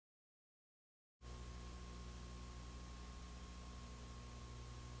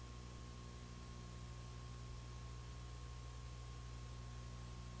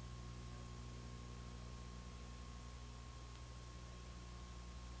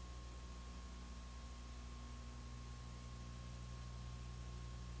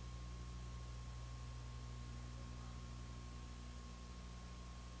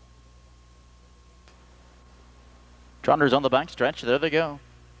Trotters on the backstretch. There they go.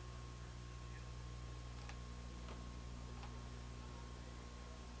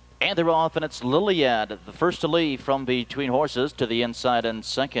 And they're off, and it's Liliad, the first to leave from between horses to the inside and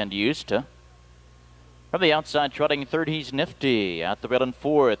second, used to. From the outside, trotting third, he's Nifty. At the rail in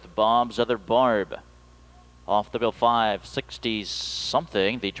fourth, Bob's Other Barb. Off the bill 560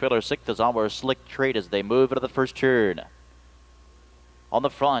 something. The trailer sixth is Our Slick Trade as they move into the first turn. On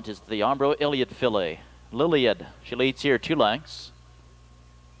the front is the Armbro Iliad filly. Liliad, she leads here 2 lengths.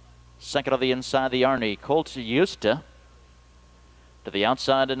 Second on the inside, the Arnie Colt used to. To the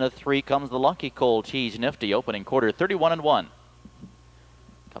outside in the 3 comes the Lucky Colt. He's Nifty, opening quarter 31-1.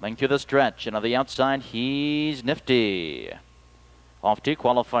 Coming through the stretch, and on the outside, he's Nifty. Off 2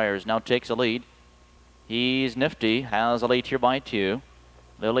 qualifiers, now takes a lead. He's Nifty, has a lead here by 2.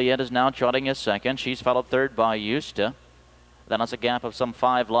 Liliad is now trotting his second. She's followed third by Eusta. Then has a gap of some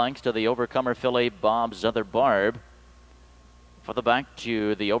 5 lengths to the Overcomer filly, Bob's Other Barb. For the back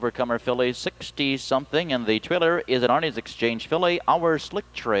to the Overcomer filly, 60 something, and the trailer is an Arnie's Exchange filly, Our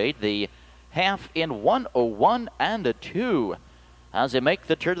Slick Trade, the half in 101-2 as they make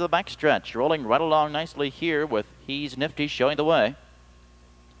the turn to the backstretch, rolling right along nicely here with He's Nifty showing the way.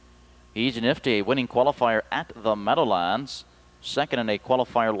 He's Nifty, winning qualifier at the Meadowlands, second in a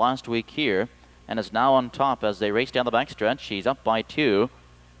qualifier last week here, and is now on top as they race down the backstretch. She's up by 2.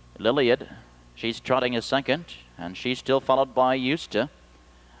 Liliad, she's trotting a second, and she's still followed by Eusta.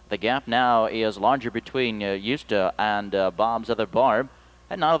 The gap now is larger between Eusta and Bob's Other Barb.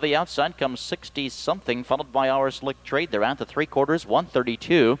 And now to the outside comes 60 something, followed by Our Slick Trade. They're at the 3/4,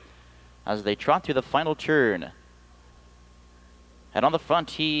 132, as they trot through the final turn. And on the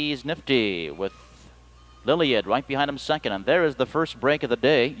front, he's Nifty with Liliad right behind him second. And there is the first break of the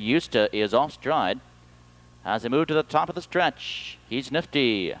day. Eusta is off stride as they move to the top of the stretch. He's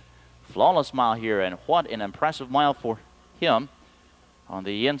Nifty. Flawless mile here, and what an impressive mile for him. On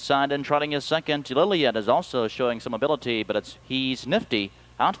the inside and trotting his second, Liliad is also showing some ability, but he's Nifty.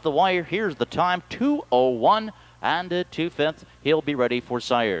 Out to the wire, here's the time, 2:01 and 2/5. He'll be ready for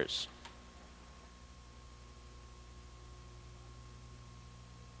sires.